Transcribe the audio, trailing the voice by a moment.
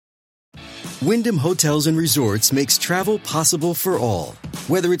Wyndham Hotels and Resorts makes travel possible for all.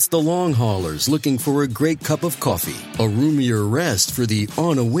 Whether it's the long haulers looking for a great cup of coffee, a roomier rest for the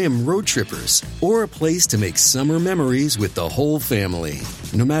on-a-whim road trippers, or a place to make summer memories with the whole family.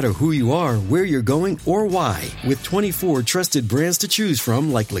 No matter who you are, where you're going, or why, with 24 trusted brands to choose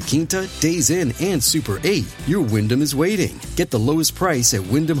from like La Quinta, Days Inn, and Super 8, your Wyndham is waiting. Get the lowest price at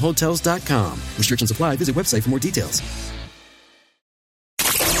WyndhamHotels.com. Restrictions apply. Visit website for more details.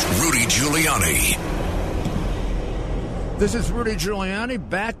 Rudy Giuliani. This is Rudy Giuliani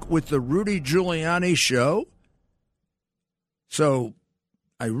back with the Rudy Giuliani Show. So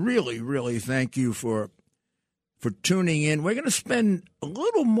I really thank you for tuning in. We're going to spend a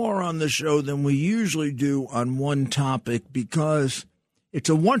little more on the show than we usually do on one topic because it's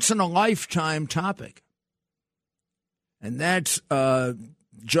a once-in-a-lifetime topic. And that's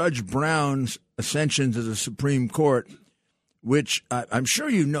Judge Brown's ascension to the Supreme Court, which I'm sure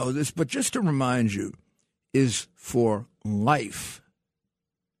you know this, but just to remind you, is for life.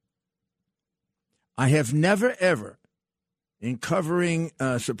 I have never, ever, in covering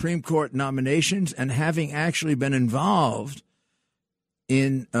Supreme Court nominations and having actually been involved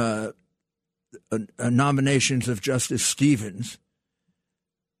in nominations of Justice Stevens,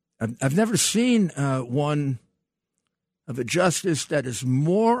 I've never seen one of a justice that is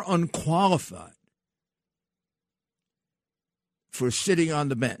more unqualified for sitting on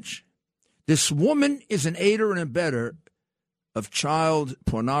the bench. This woman is an aider and abetter of child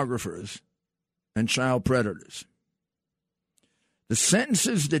pornographers and child predators. The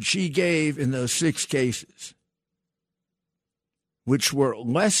sentences that she gave in those 6 cases, which were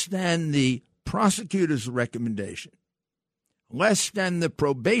less than the prosecutor's recommendation, less than the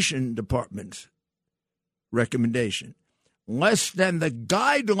probation department's recommendation, less than the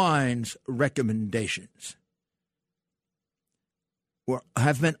guidelines recommendations,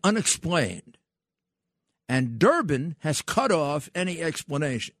 have been unexplained. And Durbin has cut off any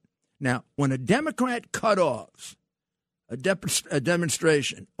explanation. Now, when a Democrat cut off a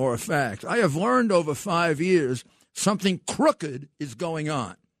demonstration or a fact, I have learned over 5 years something crooked is going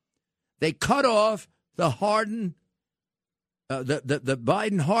on. They cut off the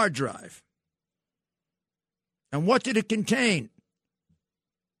Biden hard drive. And what did it contain?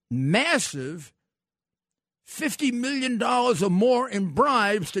 Massive $50 million or more in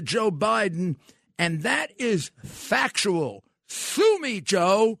bribes to Joe Biden, and that is factual. Sue me,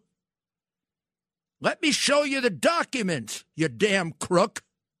 Joe. Let me show you the documents, you damn crook.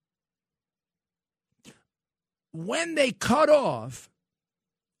 When they cut off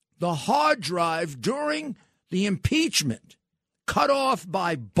the hard drive during the impeachment, cut off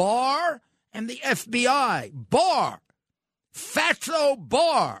by Barr and the FBI, Barr, Fatso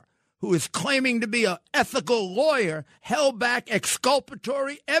Barr, who is claiming to be an ethical lawyer, held back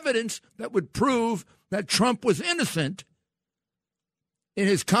exculpatory evidence that would prove that Trump was innocent in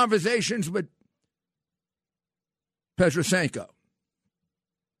his conversations with Pedrosenko.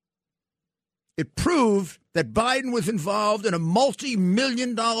 It proved that Biden was involved in a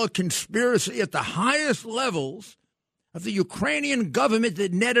multi-million-dollar conspiracy at the highest levels of the Ukrainian government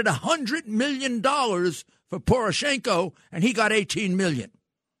that netted $100 million for Poroshenko, and he got $18 million.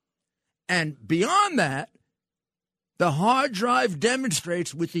 And beyond that, the hard drive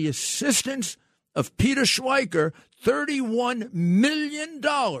demonstrates, with the assistance of Peter Schweiker, $31 million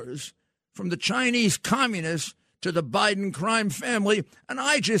from the Chinese communists to the Biden crime family, and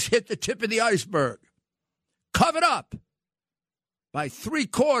I just hit the tip of the iceberg. Covered up by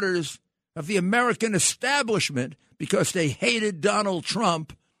 3/4 of the American establishment because they hated Donald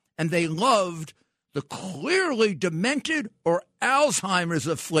Trump and they loved the clearly demented or Alzheimer's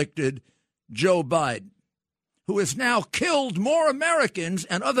afflicted Joe Biden, who has now killed more Americans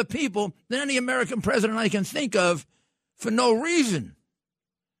and other people than any American president I can think of for no reason.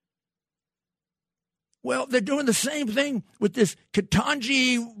 Well, they're doing the same thing with this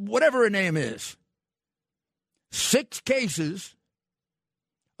Ketanji, whatever her name is. 6 cases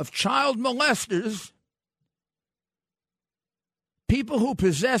of child molesters, people who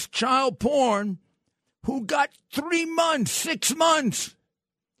possess child porn, who got 3 months, 6 months.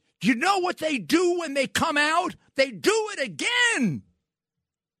 Do you know what they do when they come out? They do it again.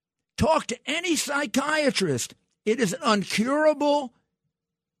 Talk to any psychiatrist. It is an uncurable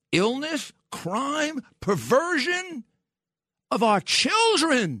illness, crime, perversion of our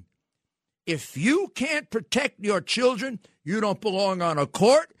children. If you can't protect your children, you don't belong on a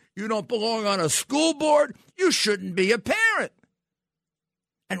court, you don't belong on a school board, you shouldn't be a parent.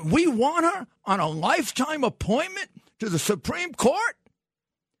 And we want her on a lifetime appointment to the Supreme Court?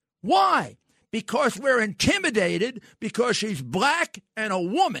 Why? Because we're intimidated because she's black and a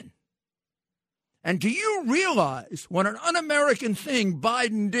woman. And do you realize what an un-American thing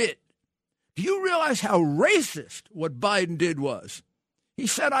Biden did? Do you realize how racist what Biden did was? He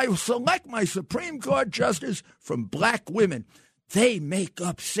said, I will select my Supreme Court justice from black women. They make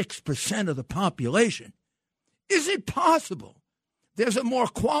up 6% of the population. Is it possible there's a more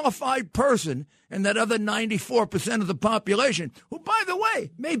qualified person in that other 94% of the population, who, by the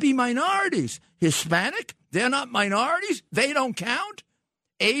way, may be minorities? Hispanic, they're not minorities. They don't count.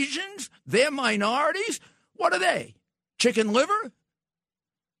 Asians, they're minorities. What are they? Chicken liver?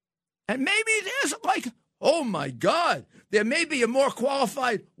 And maybe there's oh, my God, there may be a more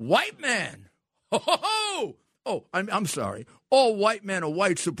qualified white man. Oh, I'm sorry. All white men are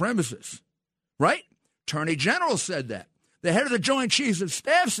white supremacists, right? Attorney General said that. The head of the Joint Chiefs of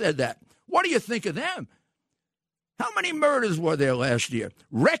Staff said that. What do you think of them? How many murders were there last year?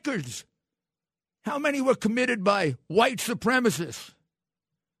 Records. How many were committed by white supremacists?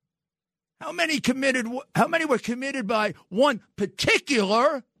 How many were committed by one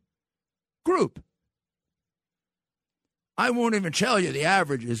particular group? I won't even tell you the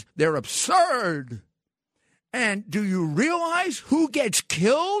averages. They're absurd. And do you realize who gets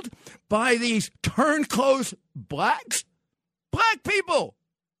killed by these turnclothes blacks? Black people.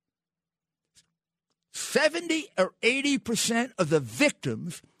 70 or 80% of the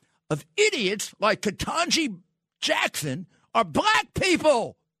victims of idiots like Ketanji Jackson are black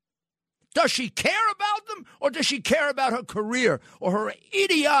people. Does she care about them, or does she care about her career or her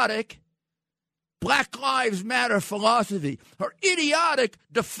idiotic Black Lives Matter philosophy, her idiotic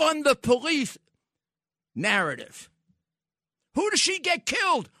defund the police narrative? Who does she get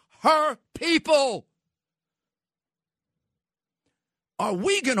killed? Her people. Are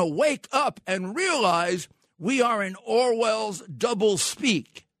we going to wake up and realize we are in Orwell's double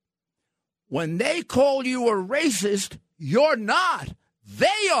speak? When they call you a racist, you're not.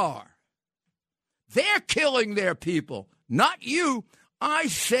 They are. They're killing their people, not you. I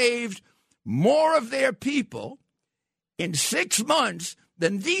saved more of their people in 6 months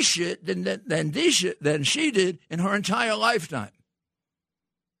than she did in her entire lifetime.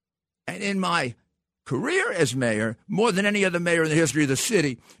 And in my career as mayor, more than any other mayor in the history of the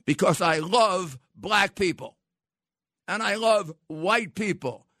city, because I love black people, and I love white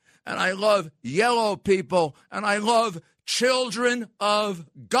people, and I love yellow people, and I love children of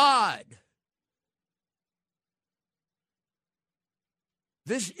God.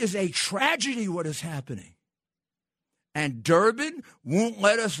 This is a tragedy, what is happening. And Durbin won't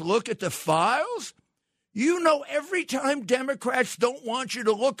let us look at the files? You know, every time Democrats don't want you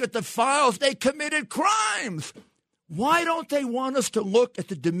to look at the files, they committed crimes. Why don't they want us to look at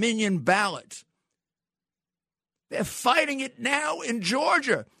the Dominion ballots? They're fighting it now in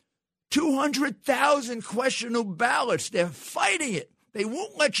Georgia. 200,000 questionable ballots. They're fighting it. They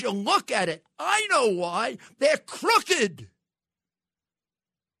won't let you look at it. I know why. They're crooked.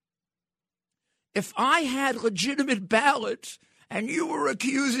 If I had legitimate ballots and you were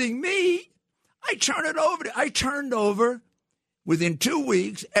accusing me, I turned over within 2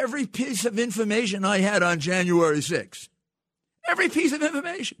 weeks every piece of information I had on January 6th. Every piece of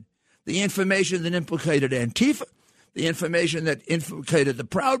information. The information that implicated Antifa, the information that implicated the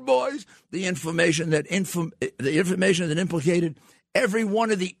Proud Boys, the information that implicated every one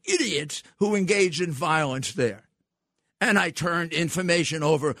of the idiots who engaged in violence there. And I turned information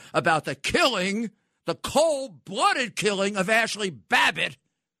over about the killing, the cold-blooded killing of Ashley Babbitt,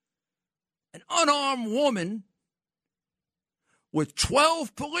 an unarmed woman with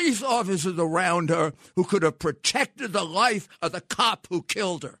 12 police officers around her who could have protected the life of the cop who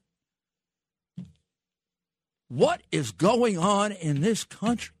killed her. What is going on in this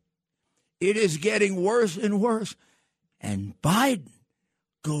country? It is getting worse and worse. And Biden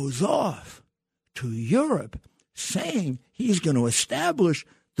goes off to Europe saying he's going to establish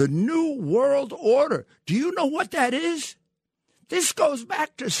the New World Order. Do you know what that is? This goes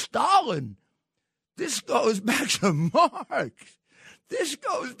back to Stalin. This goes back to Marx. This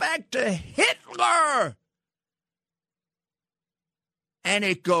goes back to Hitler. And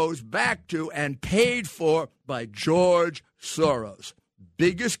it goes back to and paid for by George Soros,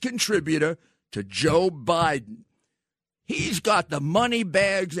 biggest contributor to Joe Biden. He's got the money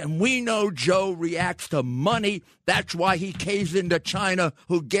bags, and we know Joe reacts to money. That's why he caves into China,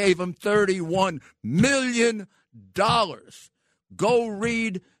 who gave him $31 million. Go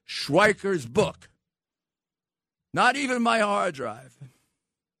read Schweiker's book. Not even my hard drive.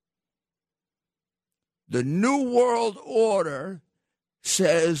 The New World Order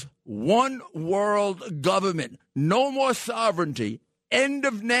says one world government, no more sovereignty, end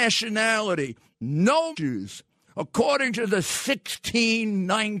of nationality, no Jews. according to the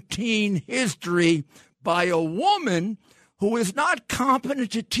 1619 history by a woman who is not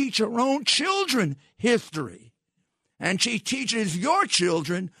competent to teach her own children history. And she teaches your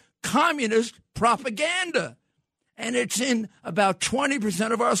children communist propaganda. And it's in about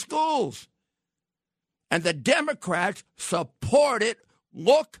 20% of our schools. And the Democrats support it,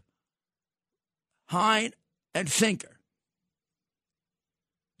 look, hind, and sinker.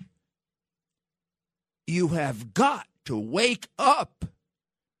 You have got to wake up.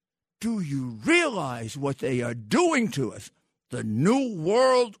 Do you realize what they are doing to us? The New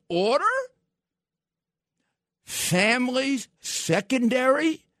World Order? Families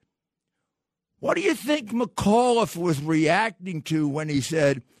secondary? What do you think McAuliffe was reacting to when he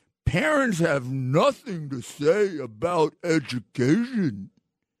said, parents have nothing to say about education?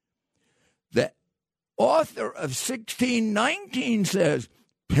 The author of 1619 says,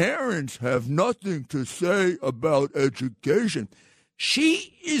 parents have nothing to say about education.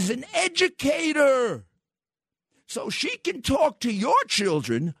 She is an educator. So she can talk to your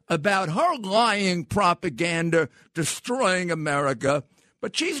children about her lying propaganda destroying America,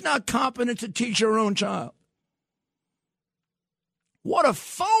 but she's not competent to teach her own child. What a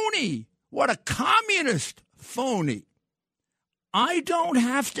phony. What a communist phony. I don't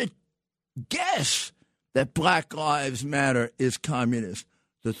have to guess that Black Lives Matter is communist.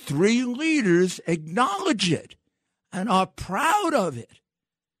 The three leaders acknowledge it and are proud of it.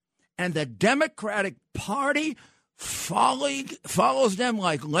 And the Democratic Party follows them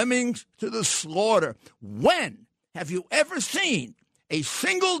like lemmings to the slaughter. When have you ever seen a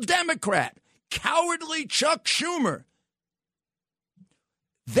single Democrat, cowardly Chuck Schumer?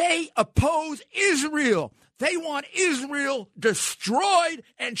 They oppose Israel. They want Israel destroyed,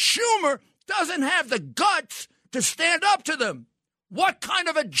 and Schumer doesn't have the guts to stand up to them. What kind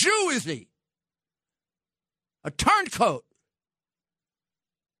of a Jew is he? A turncoat.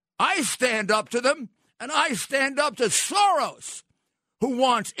 I stand up to them, and I stand up to Soros, who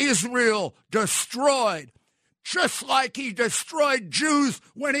wants Israel destroyed, just like he destroyed Jews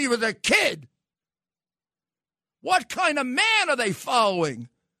when he was a kid. What kind of man are they following?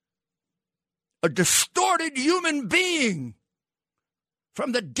 A distorted human being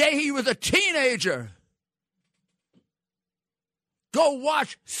from the day he was a teenager. Go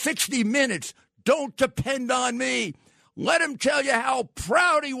watch 60 Minutes. Don't depend on me. Let him tell you how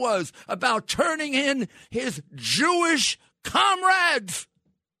proud he was about turning in his Jewish comrades.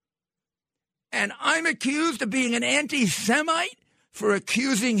 And I'm accused of being an anti-Semite for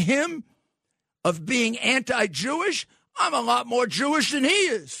accusing him of being anti-Jewish. I'm a lot more Jewish than he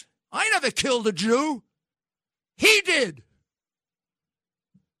is. I never killed a Jew. He did.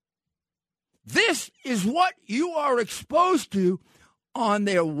 This is what you are exposed to on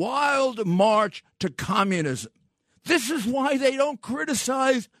their wild march to communism. This is why they don't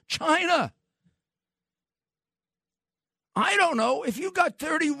criticize China. I don't know. If you got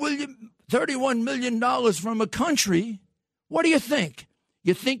 $31 million from a country, what do you think?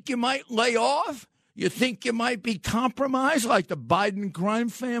 You think you might lay off? You think you might be compromised like the Biden crime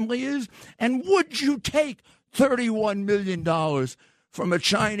family is? And would you take $31 million from a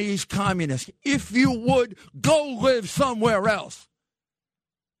Chinese communist? If you would, go live somewhere else.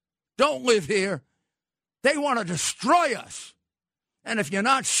 Don't live here. They want to destroy us. And if you're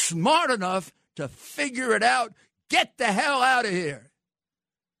not smart enough to figure it out, get the hell out of here.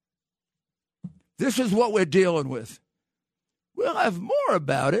 This is what we're dealing with. We'll have more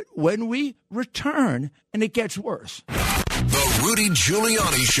about it when we return, and it gets worse. The Rudy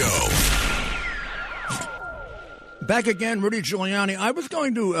Giuliani Show. Back again, Rudy Giuliani. I was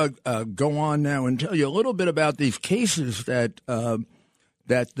going to go on now and tell you a little bit about these cases that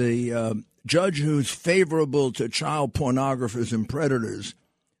the judge who's favorable to child pornographers and predators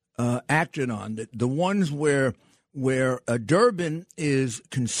acted on. The ones where Durbin is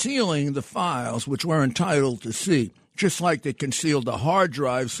concealing the files, which we're entitled to see, just like they concealed the hard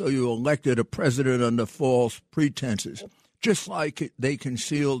drive so you elected a president under false pretenses, just like they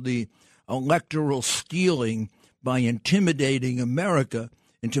concealed the electoral stealing by intimidating America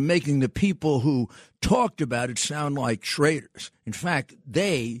into making the people who talked about it sound like traitors. In fact,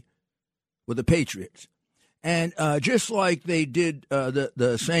 they were the patriots. And just like they did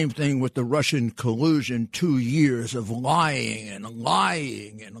the same thing with the Russian collusion, 2 years of lying and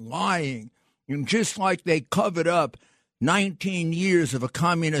lying and lying, and just like they covered up 19 years of a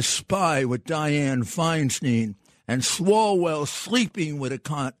communist spy with Dianne Feinstein and Swalwell sleeping with a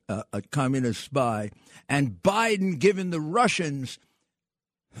communist spy, and Biden giving the Russians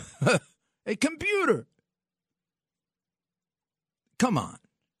a computer. Come on.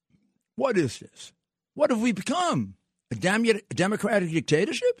 What is this? What have we become? A democratic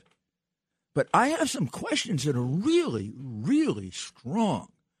dictatorship? But I have some questions that are really, really strong.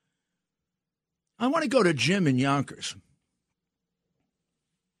 I want to go to Jim in Yonkers.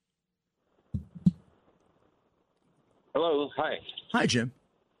 Hello. Hi. Hi, Jim.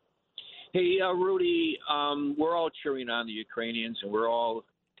 Hey, Rudy, we're all cheering on the Ukrainians, and we're all,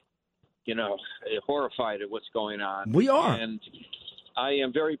 horrified at what's going on. We are. And I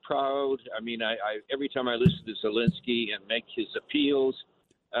am very proud. I mean, I every time I listen to Zelensky and make his appeals,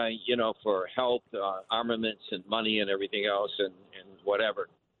 for help, armaments and money and everything else and whatever.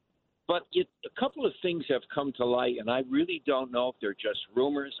 But a couple of things have come to light, and I really don't know if they're just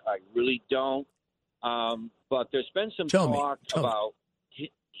rumors. I really don't. But there's been some talk about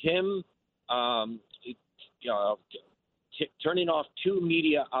him turning off 2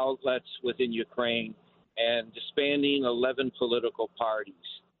 media outlets within Ukraine and disbanding 11 political parties.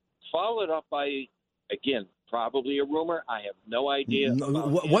 Followed up by, again, probably a rumor. I have no idea.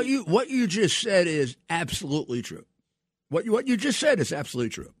 What you just said is absolutely true. What you just said is absolutely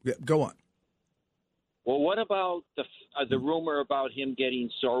true. Yeah, go on. Well, what about the rumor about him getting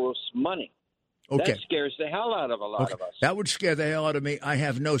Soros money? Okay. That scares the hell out of a lot of us. That would scare the hell out of me. I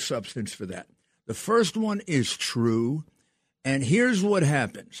have no substance for that. The first one is true, and here's what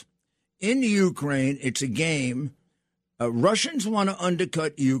happens. In Ukraine, it's a game. Russians want to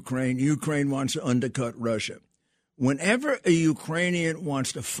undercut Ukraine. Ukraine wants to undercut Russia. Whenever a Ukrainian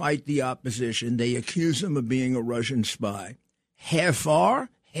wants to fight the opposition, they accuse him of being a Russian spy. Half are,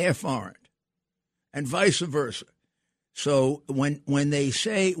 half aren't, and vice versa. So when they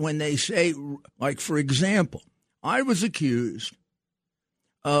say, like, for example, I was accused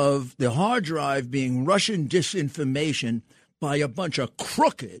of the hard drive being Russian disinformation by a bunch of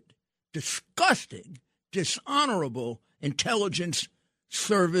crooked, disgusting, dishonorable intelligence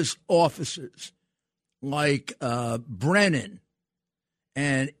service officers like Brennan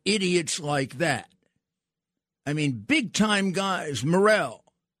and idiots like that. I mean, big-time guys, Morell,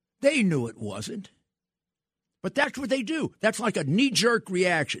 they knew it wasn't. But that's what they do. That's like a knee-jerk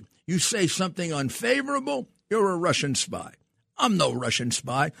reaction. You say something unfavorable, you're a Russian spy. I'm no Russian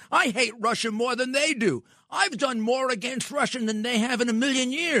spy. I hate Russia more than they do. I've done more against Russia than they have in a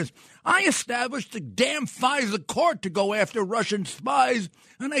million years. I established the damn FISA court to go after Russian spies,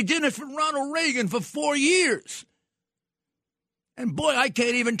 and I did it for Ronald Reagan for 4 years. And boy, I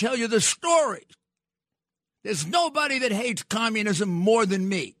can't even tell you the story. There's nobody that hates communism more than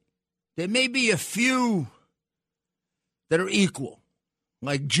me. There may be a few that are equal,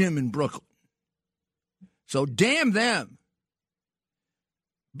 like Jim in Brooklyn. So damn them.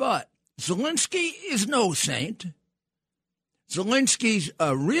 But Zelensky is no saint. Zelensky's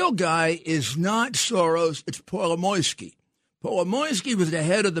real guy is not Soros, it's Polomoisky. Polomoisky was the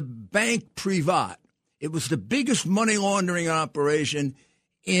head of the Bank Privat. It was the biggest money laundering operation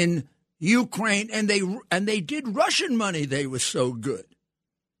in Ukraine, and they did Russian money. They were so good.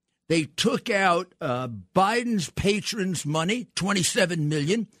 They took out Biden's patrons' money, $27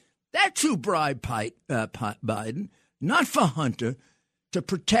 million. That's who bribed Biden, not for Hunter, to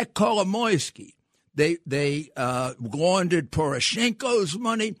protect Kolomoisky. They laundered Poroshenko's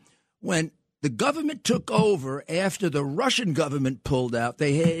money. When the government took over after the Russian government pulled out,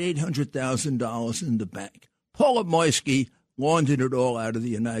 they had $800,000 in the bank. Kolomoisky laundered it all out of the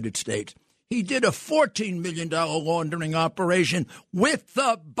United States. He did a $14 million laundering operation with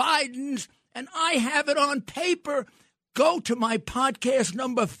the Bidens, and I have it on paper. Go to my podcast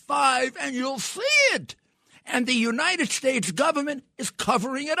number 5, and you'll see it. And the United States government is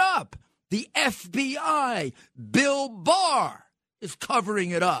covering it up. The FBI, Bill Barr, is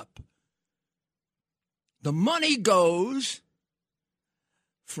covering it up. The money goes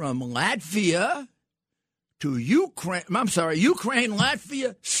from Latvia to Ukraine, Ukraine,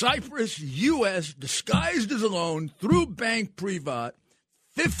 Latvia, Cyprus, U.S., disguised as a loan through Bank Privat,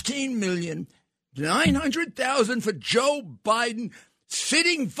 $15,900,000 for Joe Biden,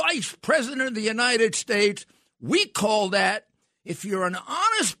 sitting vice president of the United States. We call that, if you're an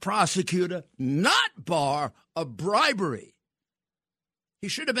honest prosecutor, not Barr, a bribery. He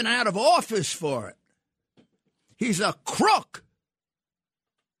should have been out of office for it. He's a crook.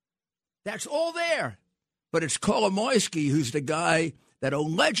 That's all there. But it's Kolomoisky who's the guy that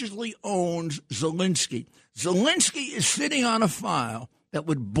allegedly owns Zelensky. Zelensky is sitting on a file that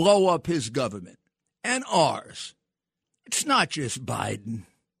would blow up his government and ours. It's not just Biden.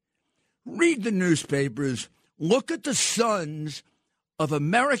 Read the newspapers. Look at the sons of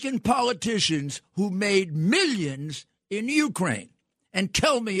American politicians who made millions in Ukraine and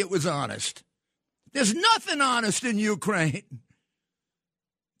tell me it was honest. There's nothing honest in Ukraine.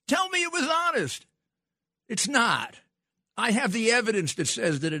 Tell me it was honest. It's not. I have the evidence that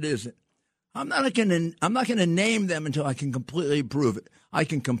says that it isn't. I'm not going to name them until I can completely prove it. I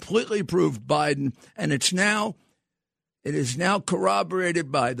can completely prove Biden, and it is now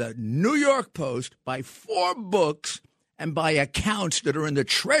corroborated by the New York Post, by 4 books, and by accounts that are in the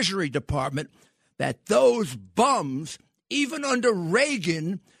Treasury Department that those bums, even under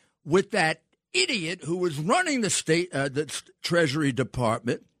Reagan, with that idiot who was running the Treasury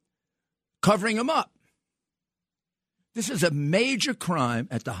Department, covering him up. This is a major crime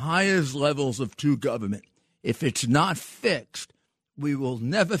at the highest levels of government. If it's not fixed, we will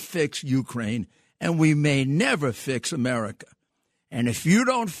never fix Ukraine, and we may never fix America. And if you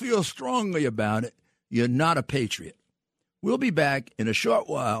don't feel strongly about it, you're not a patriot. We'll be back in a short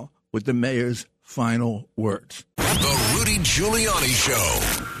while with the mayor's final words. The Rudy Giuliani Show.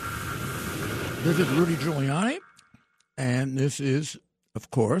 This is Rudy Giuliani, and this is, of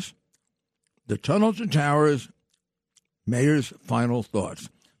course, the Tunnel to Towers mayor's final thoughts.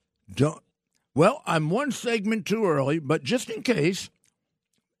 Well, I'm one segment too early, but just in case,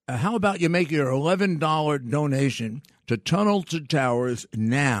 how about you make your $11 donation to Tunnel to Towers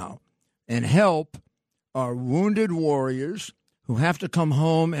now and help our wounded warriors who have to come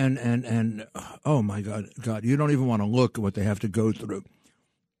home and oh, my God, you don't even want to look at what they have to go through.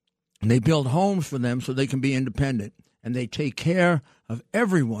 And they build homes for them so they can be independent, and they take care of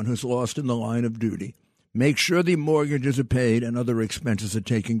everyone who's lost in the line of duty. Make sure the mortgages are paid and other expenses are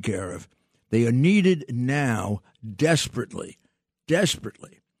taken care of. They are needed now desperately,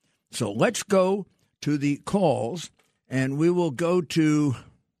 desperately. So let's go to the calls, and we will go to,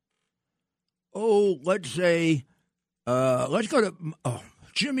 let's go to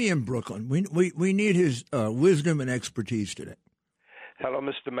Jimmy in Brooklyn. We need his wisdom and expertise today. Hello,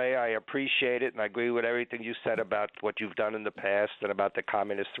 Mr. Mayor. I appreciate it, and I agree with everything you said about what you've done in the past and about the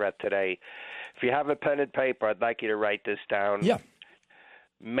communist threat today. If you have a pen and paper, I'd like you to write this down. Yeah.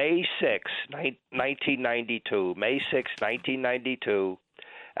 May 6, 1992. May 6, 1992,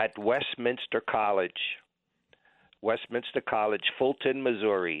 at Westminster College, Fulton,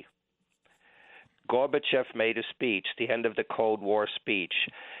 Missouri. Gorbachev made a speech, the end of the Cold War speech,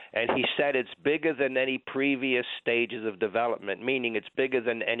 and he said it's bigger than any previous stages of development, meaning it's bigger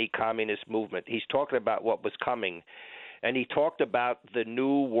than any communist movement. He's talking about what was coming, and he talked about the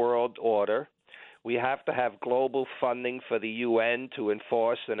New World Order. We have to have global funding for the UN to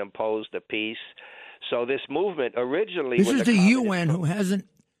enforce and impose the peace. So this movement originally... This is the UN who hasn't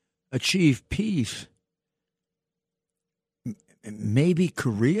achieved peace. Maybe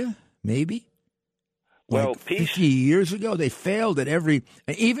Korea? Maybe? Well, like peace 50 years ago, they failed at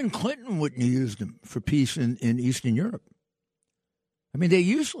even Clinton wouldn't use them for peace in Eastern Europe. I mean, they're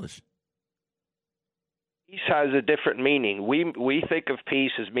useless. Peace has a different meaning. We think of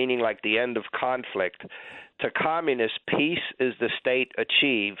peace as meaning like the end of conflict. To communists, peace is the state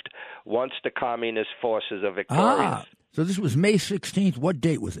achieved once the communist forces are victorious. So this was May 16th. What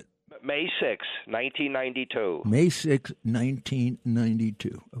date was it? May 6, 1992. May 6,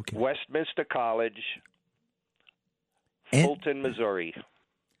 1992. Okay. Westminster College, Fulton, Missouri.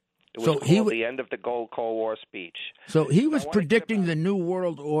 It was called the end of the Cold War speech. So he was predicting the New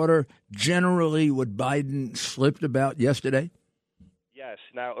World Order, generally what Biden slipped about yesterday? Yes.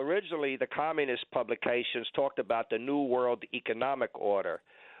 Now, originally, the communist publications talked about the New World Economic Order,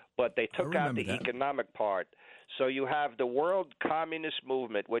 but they took out the economic part. So you have the World Communist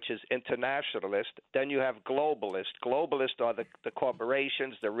Movement, which is internationalist. Then you have globalist. Globalists are the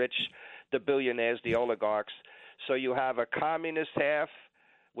corporations, the rich, the billionaires, the oligarchs. So you have a communist half,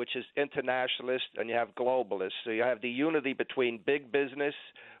 which is internationalist, and you have globalists. So you have the unity between big business,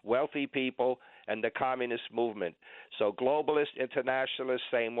 wealthy people, and the communist movement. So globalist, internationalist,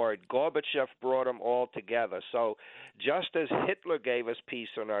 same word. Gorbachev brought them all together. So just as Hitler gave us peace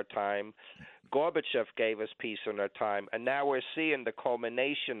in our time, Gorbachev gave us peace in our time, and now we're seeing the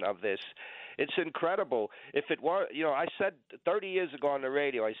culmination of this. It's incredible. If it were, I said 30 years ago on the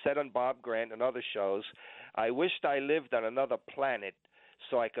radio, I said on Bob Grant and other shows, I wished I lived on another planet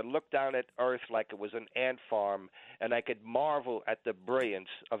so I could look down at Earth like it was an ant farm, and I could marvel at the brilliance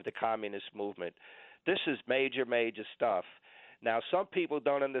of the communist movement. This is major, major stuff. Now, some people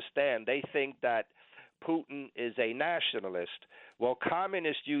don't understand. They think that Putin is a nationalist. Well,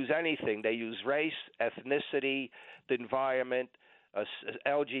 communists use anything. They use race, ethnicity, the environment,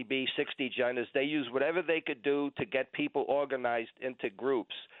 LGBT, 60 genders. They use whatever they could do to get people organized into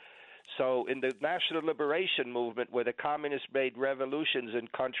groups. So in the National Liberation Movement, where the communists made revolutions in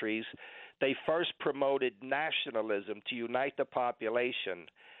countries, they first promoted nationalism to unite the population.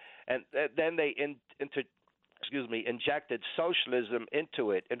 And then they injected socialism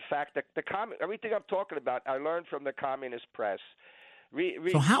into it. In fact, everything I'm talking about, I learned from the communist press.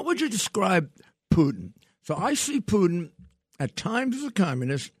 So how would you describe Putin? So I see Putin at times as a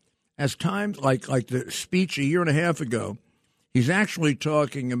communist, as times like the speech a year and a half ago. He's actually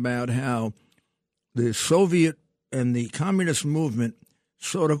talking about how the Soviet and the communist movement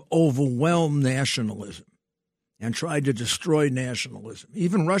sort of overwhelmed nationalism and tried to destroy nationalism,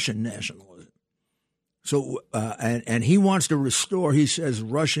 even Russian nationalism. So, and he wants to restore, he says,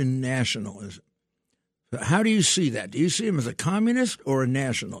 Russian nationalism. So how do you see that? Do you see him as a communist or a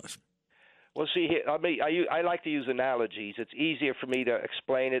nationalist? Well, see, I like to use analogies. It's easier for me to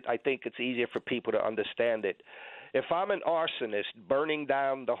explain it. I think it's easier for people to understand it. If I'm an arsonist burning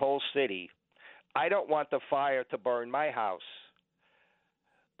down the whole city, I don't want the fire to burn my house.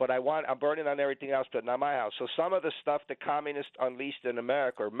 But I'm burning on everything else, but not my house. So some of the stuff the communists unleashed in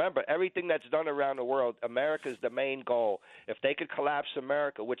America, remember, everything that's done around the world, America is the main goal. If they could collapse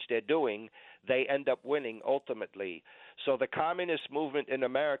America, which they're doing, they end up winning ultimately. So the communist movement in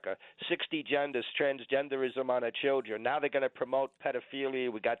America, 60 genders, transgenderism on our children. Now they're going to promote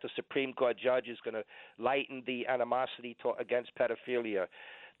pedophilia. We got the Supreme Court judge who's going to lighten the animosity against pedophilia.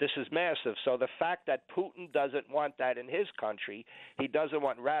 This is massive. So the fact that Putin doesn't want that in his country, he doesn't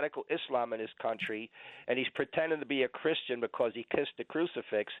want radical Islam in his country, and he's pretending to be a Christian because he kissed the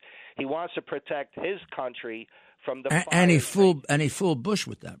crucifix. He wants to protect his country from the fire. And he fooled Bush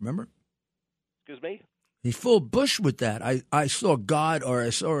with that, remember? Excuse me? He fooled Bush with that. I saw God, or I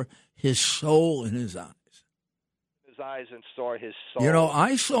saw his soul in his eyes. His eyes and saw his soul. You know,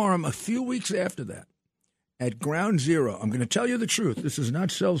 I saw him a few weeks after that. At Ground Zero, I'm going to tell you the truth. This is not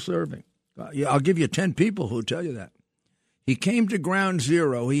self-serving. I'll give you 10 people who tell you that. He came to Ground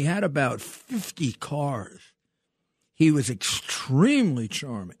Zero. He had about 50 cars. He was extremely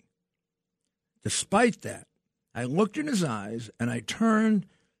charming. Despite that, I looked in his eyes, and I turned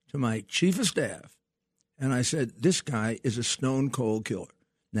to my chief of staff, and I said, this guy is a stone-cold killer.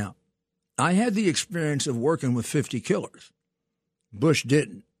 Now, I had the experience of working with 50 killers. Bush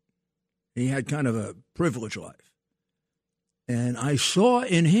didn't. He had kind of a privileged life. And I saw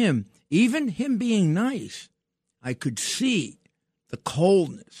in him, even him being nice, I could see the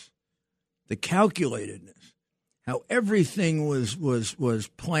coldness, the calculatedness, how everything was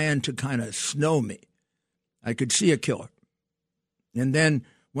planned to kind of snow me. I could see a killer. And then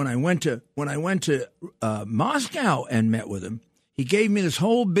when I went to Moscow and met with him, he gave me this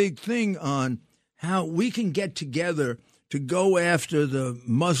whole big thing on how we can get together to go after the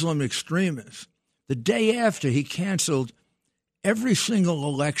Muslim extremists. The day after, he canceled every single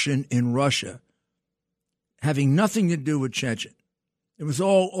election in Russia, having nothing to do with Chechen. It was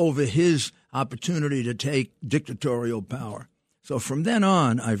all over his opportunity to take dictatorial power. So from then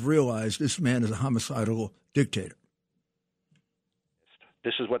on, I've realized this man is a homicidal dictator.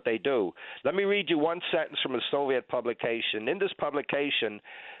 This is what they do. Let me read you one sentence from a Soviet publication. In this publication,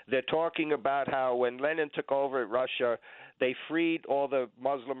 they're talking about how when Lenin took over Russia, they freed all the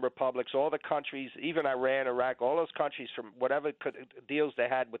Muslim republics, all the countries, even Iran, Iraq, all those countries from whatever deals they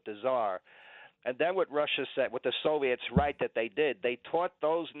had with the Tsar. And then what Russia said, what the Soviets right that they did, they taught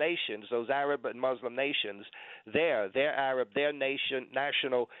those nations, those Arab and Muslim nations, their Arab, their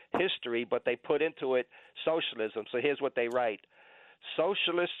national history, but they put into it socialism. So here's what they write.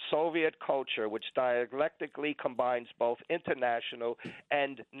 Socialist Soviet culture, which dialectically combines both international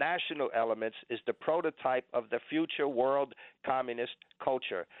and national elements, is the prototype of the future world communist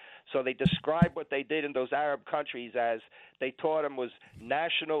culture. So they describe what they did in those Arab countries as they taught them was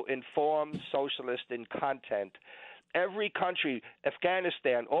national, informed, socialist in content. Every country,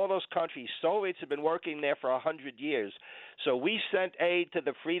 Afghanistan, all those countries, Soviets have been working there for 100 years. So we sent aid to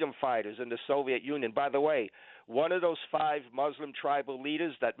the freedom fighters in the Soviet Union. By the way, one of those 5 Muslim tribal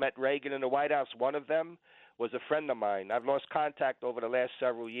leaders that met Reagan in the White House, one of them was a friend of mine. I've lost contact over the last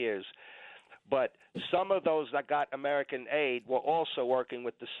several years. But some of those that got American aid were also working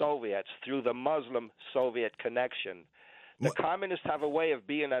with the Soviets through the Muslim-Soviet connection. The communists have a way of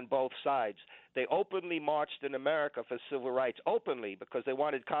being on both sides. They openly marched in America for civil rights, openly, because they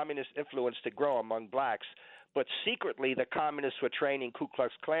wanted communist influence to grow among blacks. But secretly, the communists were training Ku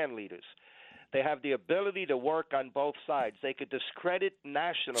Klux Klan leaders. They have the ability to work on both sides. They could discredit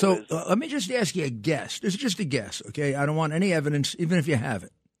nationalism. So let me just ask you a guess. This is just a guess, okay? I don't want any evidence, even if you have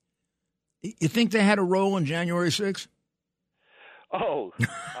it. You think they had a role in January 6th? Oh,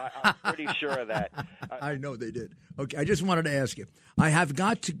 I'm pretty sure of that. I know they did. Okay, I just wanted to ask you. I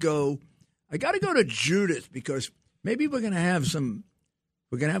got to go to Judith because maybe we're going to have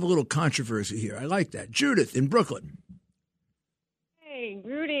a little controversy here. I like that. Judith in Brooklyn. Hey,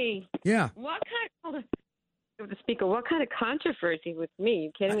 Rudy. Yeah. What kind The speaker, what kind of controversy with me?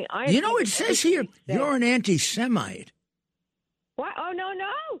 You kidding me? It says here you're an anti-Semite. What? Oh no!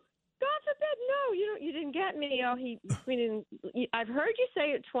 God forbid! No, you didn't get me. Oh, we didn't. I've heard you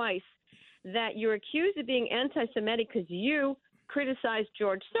say it twice that you're accused of being anti-Semitic because you criticized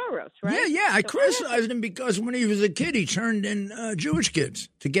George Soros, right? Yeah. I criticized him because when he was a kid, he turned in Jewish kids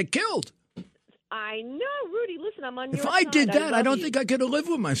to get killed. I know, Rudy. Listen, I'm on your side. If I did that, I don't think I could have lived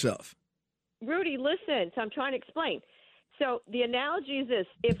with myself. Rudy, listen. So I'm trying to explain. So the analogy is this: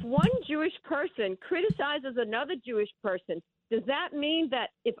 if one Jewish person criticizes another Jewish person, does that mean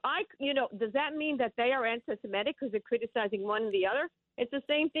that does that mean that they are anti-Semitic because they're criticizing one or the other? It's the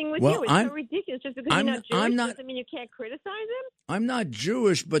same thing with you. It's so ridiculous. Just because you're not Jewish doesn't mean you can't criticize him. I'm not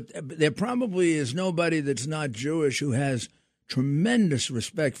Jewish, but there probably is nobody that's not Jewish who has tremendous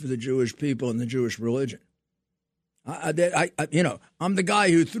respect for the Jewish people and the Jewish religion. I'm the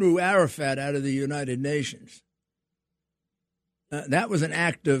guy who threw Arafat out of the United Nations. That was an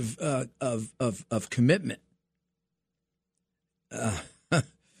act of commitment. I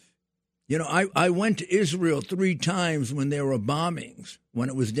went to Israel 3 times when there were bombings, when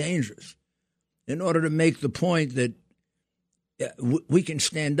it was dangerous, in order to make the point that we can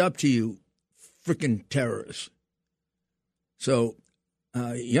stand up to you, frickin' terrorists. So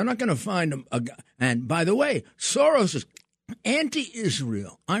you're not going to find a guy. And by the way, Soros is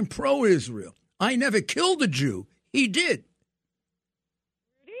anti-Israel. I'm pro-Israel. I never killed a Jew. He did.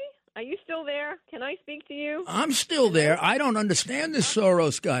 Rudy, are you still there? Can I speak to you? I'm still there. I don't understand this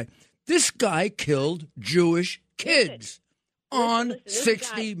Soros guy. This guy killed Jewish kids on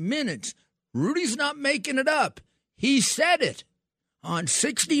 60 Minutes. Rudy's not making it up. He said it on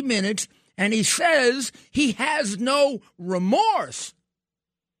 60 Minutes, and he says he has no remorse.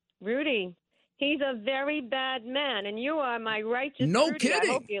 Rudy, he's a very bad man, and you are my righteous No Rudy.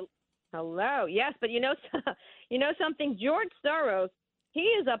 kidding. Hello. Yes, but you know something? George Soros, he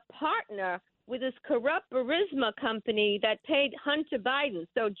is a partner with this corrupt Burisma company that paid Hunter Biden.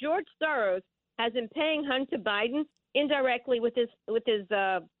 So George Soros has been paying Hunter Biden indirectly with his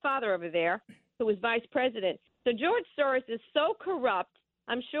father over there, who was vice president. So George Soros is so corrupt.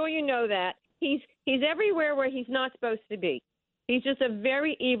 I'm sure you know that. He's everywhere where he's not supposed to be. He's just a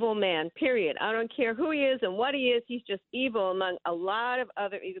very evil man, period. I don't care who he is and what he is. He's just evil among a lot of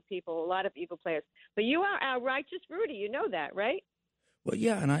other evil people, a lot of evil players. But you are our righteous Rudy. You know that, right? Well,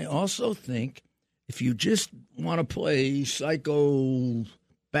 yeah, and I also think if you just want to play psycho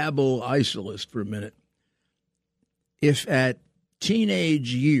babble isolist for a minute, if at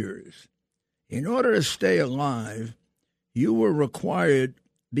teenage years, in order to stay alive, you were required,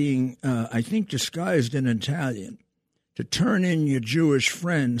 being, I think, disguised in Italian, to turn in your Jewish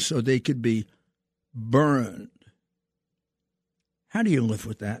friends so they could be burned. How do you live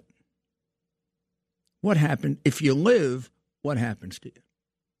with that? What happened? If you live, what happens to you?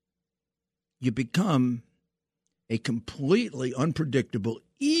 You become a completely unpredictable,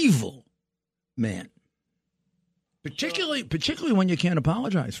 evil man. Particularly when you can't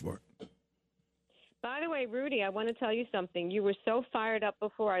apologize for it. By the way, Rudy, I want to tell you something. You were so fired up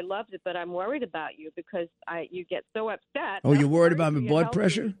before. I loved it, but I'm worried about you because you get so upset. Oh, you're worried about my blood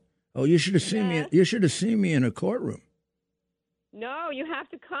pressure? Oh, you should have seen me. You should have seen me in a courtroom. No, you have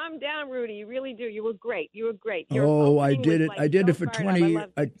to calm down, Rudy. You really do. You were great. I did it. I did it for 20 years.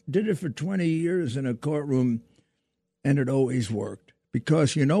 I did it for 20 years in a courtroom, and it always worked.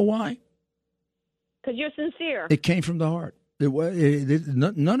 Because you know why? Because you're sincere. It came from the heart.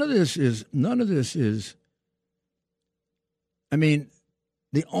 None of this is. I mean,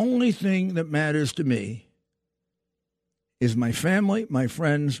 the only thing that matters to me is my family, my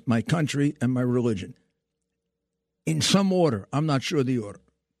friends, my country, and my religion. In some order. I'm not sure the order.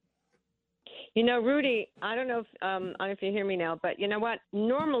 You know, Rudy, I don't know if you hear me now, but you know what?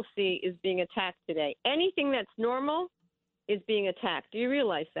 Normalcy is being attacked today. Anything that's normal is being attacked. Do you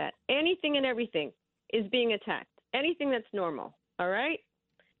realize that? Anything and everything is being attacked. Anything that's normal. All right?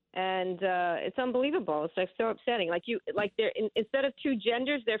 And it's unbelievable. It's like so upsetting. Instead of 2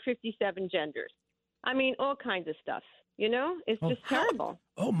 genders, there are 57 genders. I mean, all kinds of stuff. You know, it's just terrible.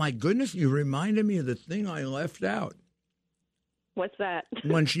 Oh, my goodness. You reminded me of the thing I left out. What's that?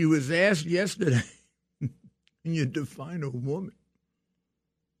 When she was asked yesterday, can you define a woman?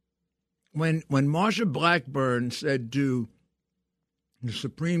 When Marsha Blackburn said to the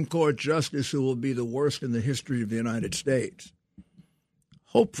Supreme Court justice who will be the worst in the history of the United States,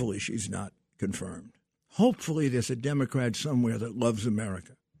 hopefully she's not confirmed. Hopefully there's a Democrat somewhere that loves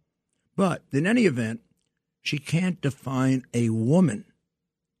America. But in any event, she can't define a woman.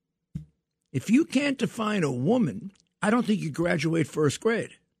 If you can't define a woman, I don't think you graduate first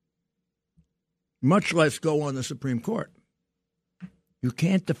grade. much less go on the Supreme Court. You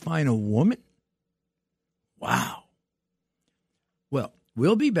can't define a woman? Wow. Well,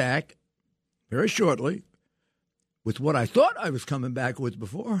 we'll be back very shortly with what I thought I was coming back with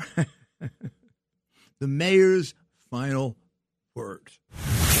before. The mayor's final words.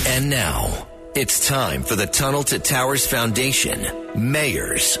 And now, it's time for the Tunnel to Towers Foundation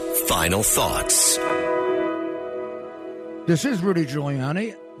Mayor's Final Thoughts. This is Rudy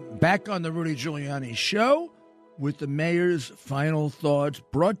Giuliani, back on the Rudy Giuliani Show with the mayor's final thoughts,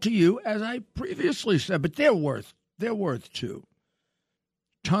 brought to you, as I previously said, but they're worth two.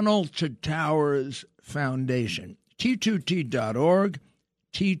 Tunnel to Towers Foundation, T2T.org,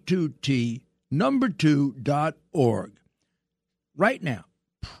 T2T2.org. Right now,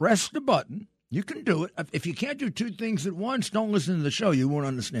 press the button. You can do it. If you can't do two things at once, don't listen to the show. You won't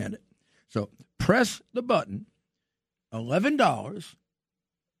understand it. So press the button. $11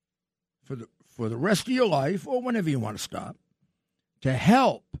 for the rest of your life, or whenever you want to stop, to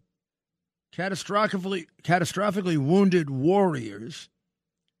help catastrophically wounded warriors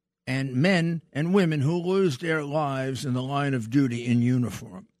and men and women who lose their lives in the line of duty in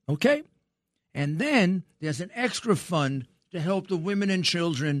uniform. Okay? And then there's an extra fund to help the women and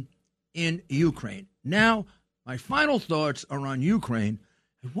children in Ukraine. Now, my final thoughts are on Ukraine.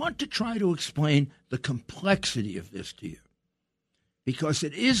 I want to try to explain the complexity of this to you, because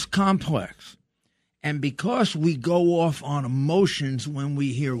it is complex, and because we go off on emotions when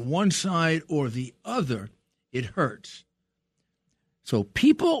we hear one side or the other, it hurts. So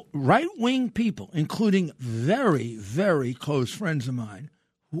people, right-wing people, including very, very close friends of mine,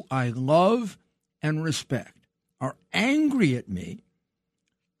 who I love and respect, are angry at me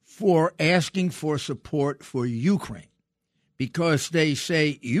for asking for support for Ukraine, because they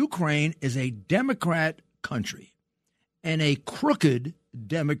say Ukraine is a Democrat country and a crooked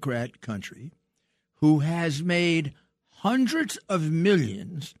Democrat country who has made hundreds of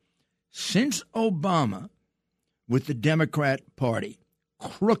millions since Obama with the Democrat Party,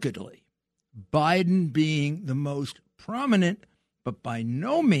 crookedly. Biden being the most prominent, but by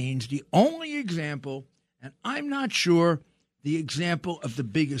no means the only example, and I'm not sure the example of the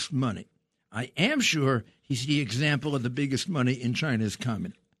biggest money. I am sure he's the example of the biggest money in China's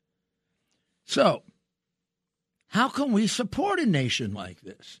communism. So, how can we support a nation like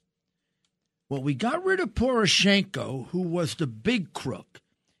this? Well, we got rid of Poroshenko, who was the big crook.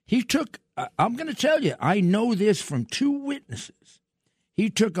 He took, I'm going to tell you, I know this from two witnesses. He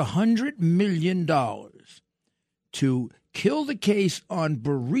took $100 million to kill the case on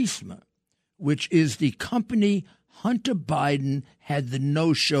Burisma, which is the company Hunter Biden had the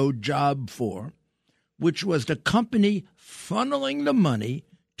no-show job for, which was the company funneling the money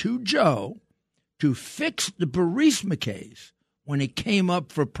to Joe to fix the Burisma case when it came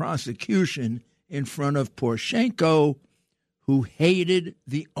up for prosecution in front of Poroshenko, who hated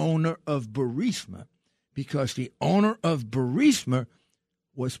the owner of Burisma because the owner of Burisma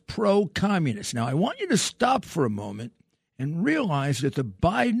was pro-communist. Now, I want you to stop for a moment and realize that the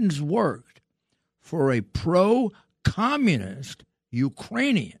Bidens worked for a pro-communist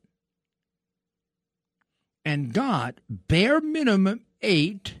Ukrainian and got bare minimum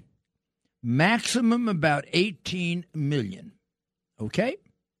 8, maximum about 18 million. Okay?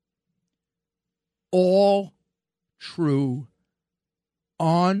 All true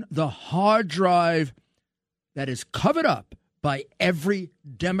on the hard drive that is covered up by every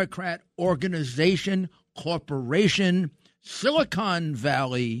Democrat organization, corporation, Silicon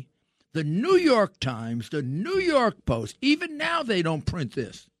Valley, the New York Times, the New York Post. Even now they don't print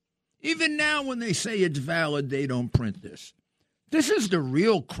this. Even now when they say it's valid, they don't print this. This is the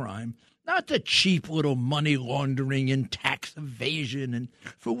real crime, not the cheap little money laundering and tax evasion, and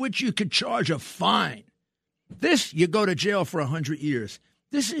for which you could charge a fine. This, you go to jail for 100 years.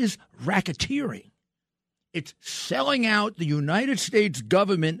 This is racketeering. It's selling out the United States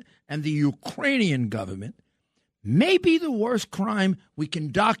government and the Ukrainian government. Maybe the worst crime we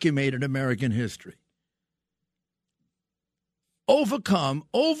can document in American history. Overcome,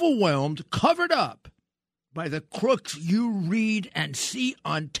 overwhelmed, covered up by the crooks you read and see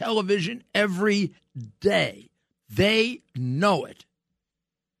on television every day. They know it.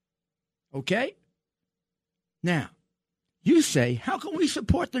 Okay? Now, you say, how can we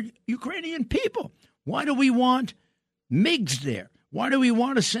support the Ukrainian people? Why do we want MiGs there? Why do we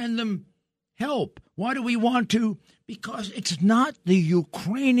want to send them help? Why do we want to? Because it's not the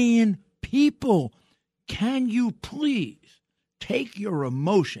Ukrainian people. Can you please take your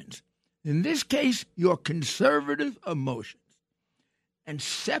emotions, in this case, your conservative emotions, and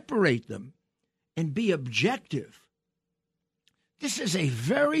separate them and be objective? This is a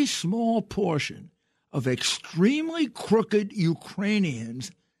very small portion of extremely crooked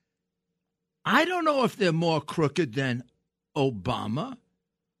Ukrainians. I don't know if they're more crooked than Obama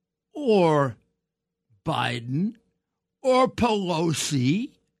or Biden or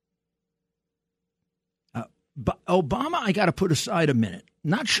Pelosi. But Obama, I got to put aside a minute.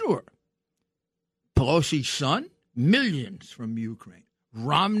 Not sure. Pelosi's son, millions from Ukraine.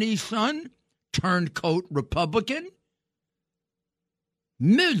 Romney's son, turncoat Republican,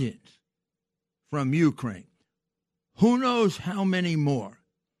 millions from Ukraine. Who knows how many more?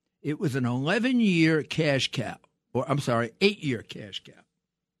 It was an 11-year cash cow, or 8-year cash cow.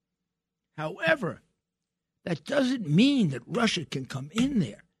 However, that doesn't mean that Russia can come in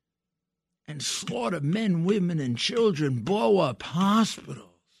there and slaughter men, women, and children, blow up hospitals,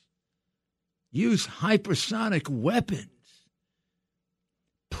 use hypersonic weapons.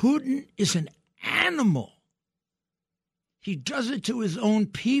 Putin is an animal. He does it to his own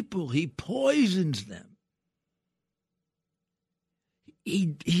people. He poisons them. He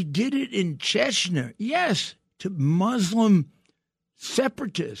did it in Chechnya, yes, to Muslim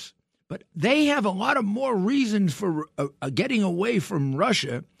separatists. But they have a lot of more reasons for getting away from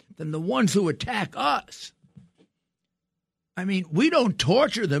Russia than the ones who attack us. I mean, we don't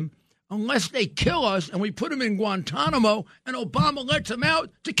torture them unless they kill us and we put them in Guantanamo and Obama lets them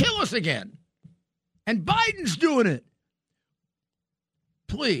out to kill us again. And Biden's doing it.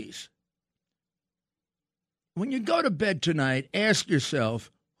 Please, when you go to bed tonight, ask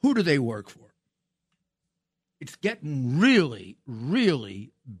yourself, who do they work for? It's getting really,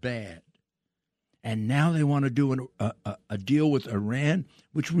 really bad. And now they want to do a deal with Iran,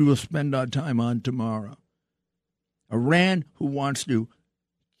 which we will spend our time on tomorrow. Iran, who wants to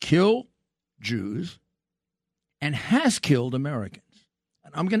kill Jews and has killed Americans.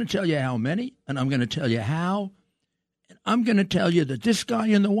 And I'm going to tell you how many, and I'm going to tell you how, and I'm going to tell you that this guy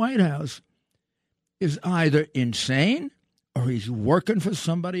in the White House is either insane or he's working for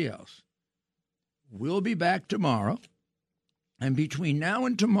somebody else. We'll be back tomorrow, and between now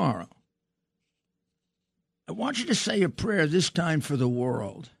and tomorrow, I want you to say a prayer this time for the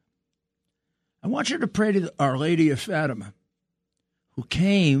world. I want you to pray to Our Lady of Fatima, who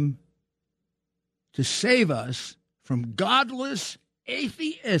came to save us from godless,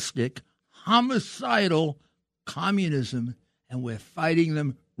 atheistic, homicidal communism, and we're fighting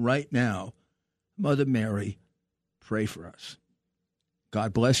them right now. Mother Mary, pray for us.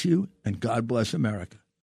 God bless you, and God bless America.